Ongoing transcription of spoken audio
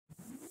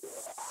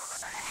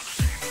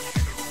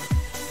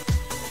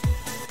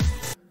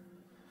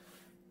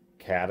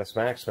Catus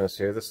Maximus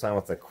here, this time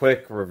with a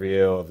quick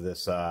review of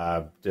this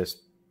just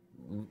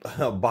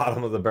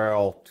bottom of the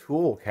barrel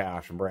tool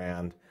cache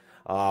brand.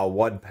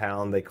 1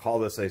 pound, they call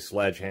this a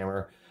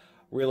sledgehammer.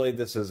 Really,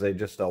 this is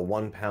just a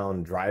 1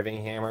 pound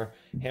driving hammer.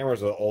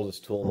 Hammers are the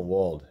oldest tool in the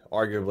world.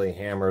 Arguably,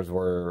 hammers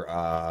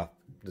were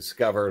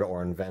discovered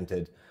or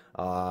invented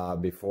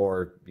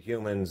before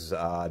humans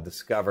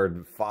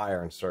discovered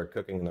fire and started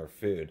cooking their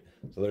food.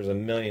 So there's a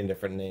million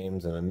different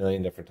names and a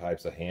million different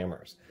types of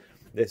hammers.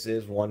 This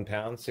is 1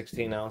 pound,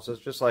 16 ounces,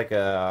 just like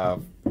a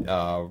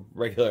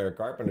regular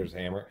carpenter's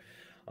hammer.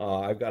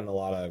 I've gotten a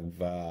lot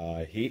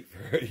of heat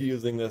for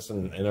using this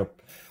in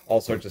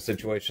all sorts of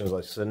situations I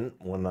shouldn't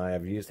when I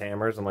have used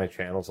hammers on my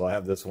channel, so I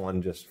have this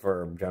one just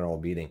for general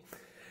beating.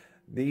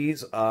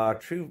 These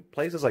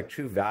places like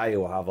True Value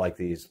will have like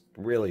these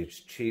really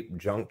cheap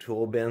junk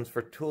tool bins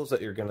for tools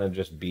that you're gonna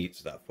just beat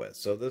stuff with.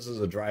 So this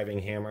is a driving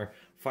hammer,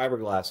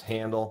 fiberglass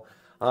handle.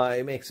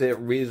 It makes it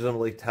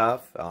reasonably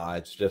tough.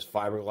 It's just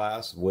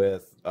fiberglass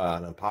with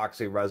an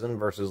epoxy resin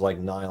versus like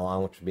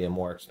nylon, which would be a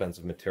more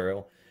expensive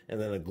material, and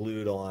then a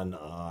glued on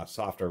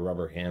softer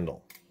rubber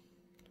handle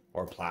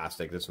or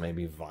plastic. This may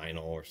be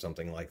vinyl or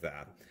something like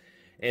that.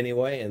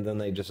 Anyway, and then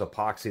they just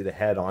epoxy the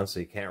head on, so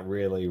you can't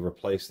really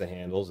replace the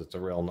handles. It's a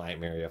real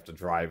nightmare. You have to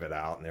drive it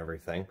out and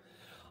everything.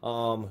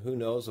 Who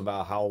knows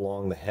about how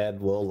long the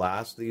head will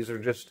last. These are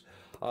just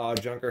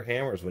junker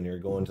hammers when you're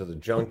going to the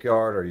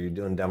junkyard or you're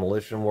doing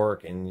demolition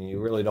work and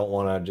you really don't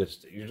want to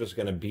you're just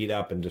going to beat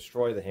up and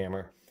destroy the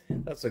hammer.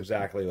 That's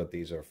exactly what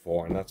these are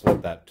for, and that's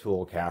what that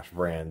tool cache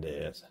brand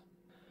is.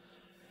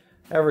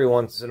 Every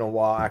once in a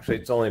while, actually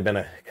it's only been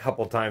a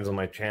couple times on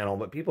my channel,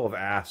 but people have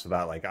asked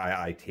about like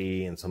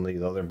IIT and some of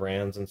these other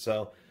brands, and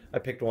so I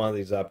picked one of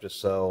these up just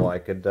so I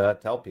could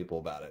tell people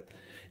about it.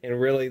 And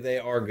really, they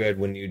are good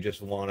when you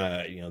just want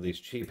to, you know, these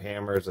cheap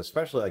hammers,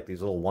 especially like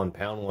these little 1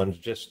 pound ones,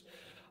 just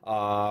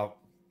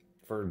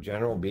for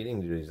general beating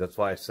duties. That's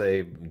why I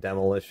say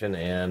demolition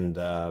and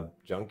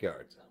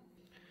junkyards,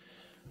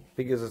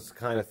 because it's the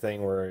kind of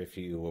thing where if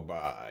you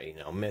you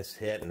know, miss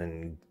hit and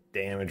then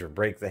damage or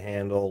break the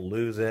handle,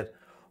 lose it,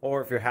 or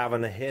if you're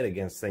having a hit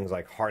against things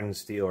like hardened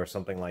steel or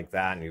something like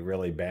that and you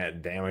really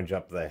bad damage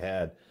up the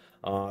head,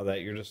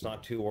 that you're just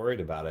not too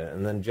worried about it.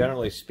 And then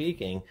generally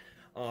speaking,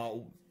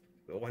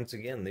 once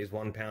again, these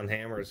 1 pound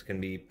hammers can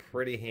be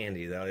pretty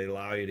handy. They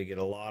allow you to get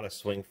a lot of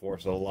swing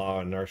force, a lot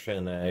of inertia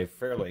in a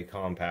fairly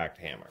compact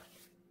hammer.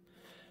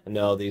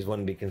 No, these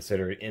wouldn't be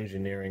considered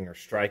engineering or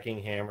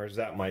striking hammers.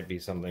 That might be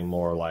something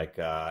more like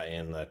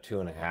in the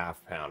 2.5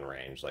 pound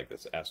range, like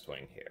this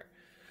S-Wing here.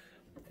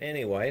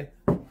 Anyway,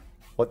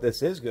 what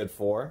this is good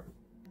for,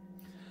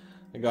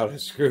 I got a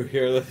screw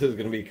here. This is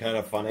going to be kind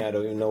of funny. I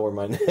don't even know where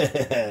my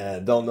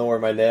don't know where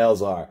my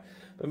nails are.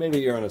 But maybe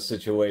you're in a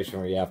situation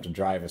where you have to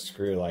drive a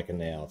screw like a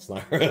nail. It's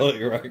not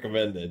really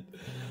recommended.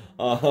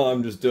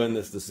 I'm just doing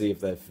this to see if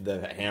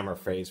the hammer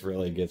face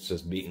really gets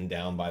just beaten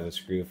down by the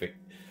screw,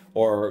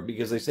 or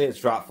because they say it's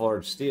drop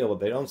forged steel, but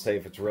they don't say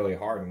if it's really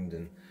hardened.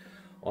 And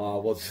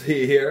we'll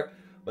see here.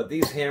 But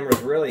these hammers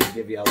really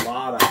give you a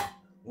lot of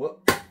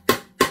whoop.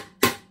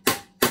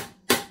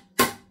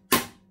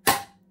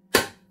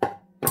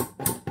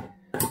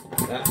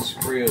 That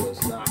screw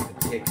is not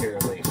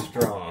particularly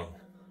strong.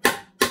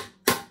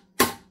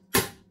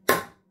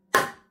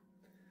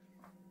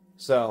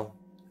 So,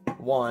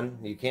 one,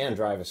 you can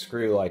drive a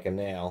screw like a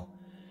nail,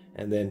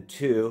 and then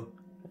two,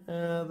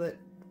 the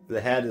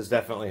head is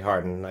definitely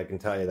hardened. I can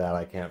tell you that.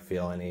 I can't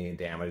feel any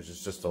damage.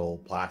 It's just a little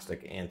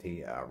plastic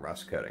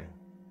anti-rust coating.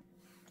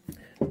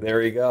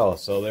 There you go.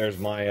 So there's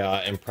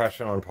my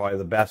impression on probably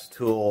the best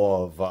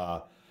tool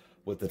of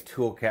with the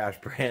tool cache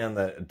brand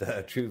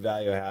that True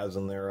Value has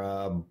in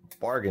their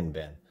bargain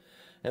bin.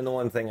 And the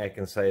one thing I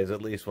can say is,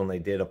 at least when they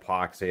did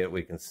epoxy it,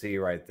 we can see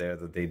right there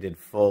that they did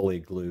fully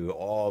glue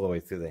all the way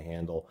through the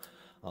handle.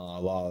 A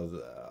lot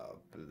of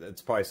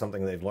it's probably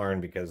something they've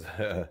learned, because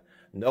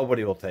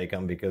nobody will take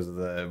them, because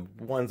the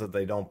ones that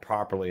they don't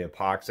properly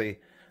epoxy,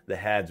 the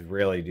heads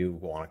really do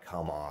want to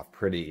come off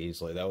pretty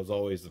easily. That was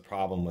always the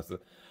problem with the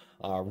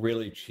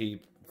really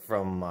cheap,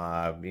 from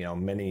you know,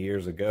 many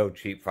years ago,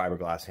 cheap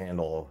fiberglass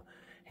handle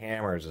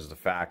hammers, is the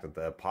fact that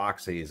the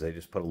epoxies, they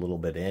just put a little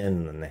bit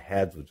in and the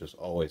heads would just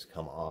always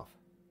come off.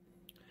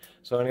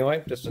 So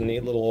anyway, just a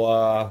neat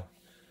little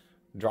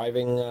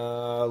driving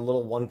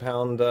little 1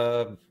 pound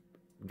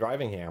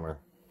driving hammer.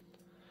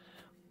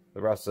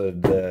 The rest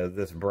of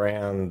this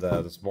brand,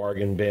 this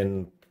bargain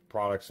bin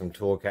products from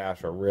Tool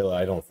Cache, are really,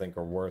 I don't think,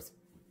 are worth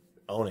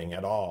owning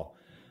at all.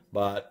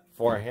 But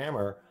for a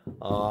hammer,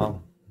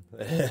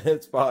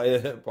 it's probably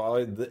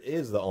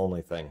is the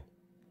only thing.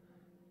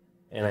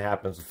 And it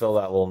happens to fill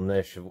that little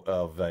niche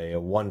of a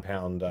 1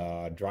 pound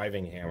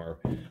driving hammer,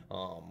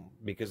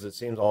 because it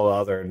seems all the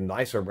other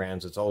nicer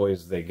brands, it's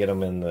always, they get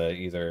them in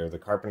either the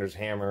carpenter's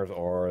hammers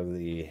or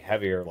the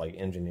heavier, like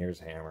engineer's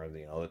hammer,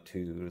 you know, the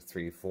 2,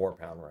 3, 4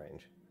 pound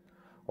range,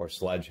 or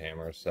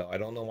sledgehammers. So I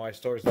don't know why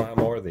stores don't have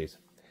more of these.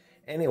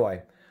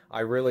 Anyway,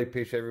 I really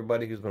appreciate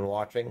everybody who's been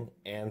watching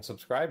and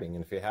subscribing.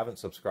 And if you haven't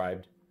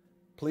subscribed,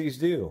 please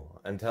do.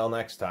 Until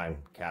next time,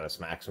 Catus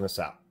Maximus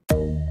out.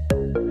 you.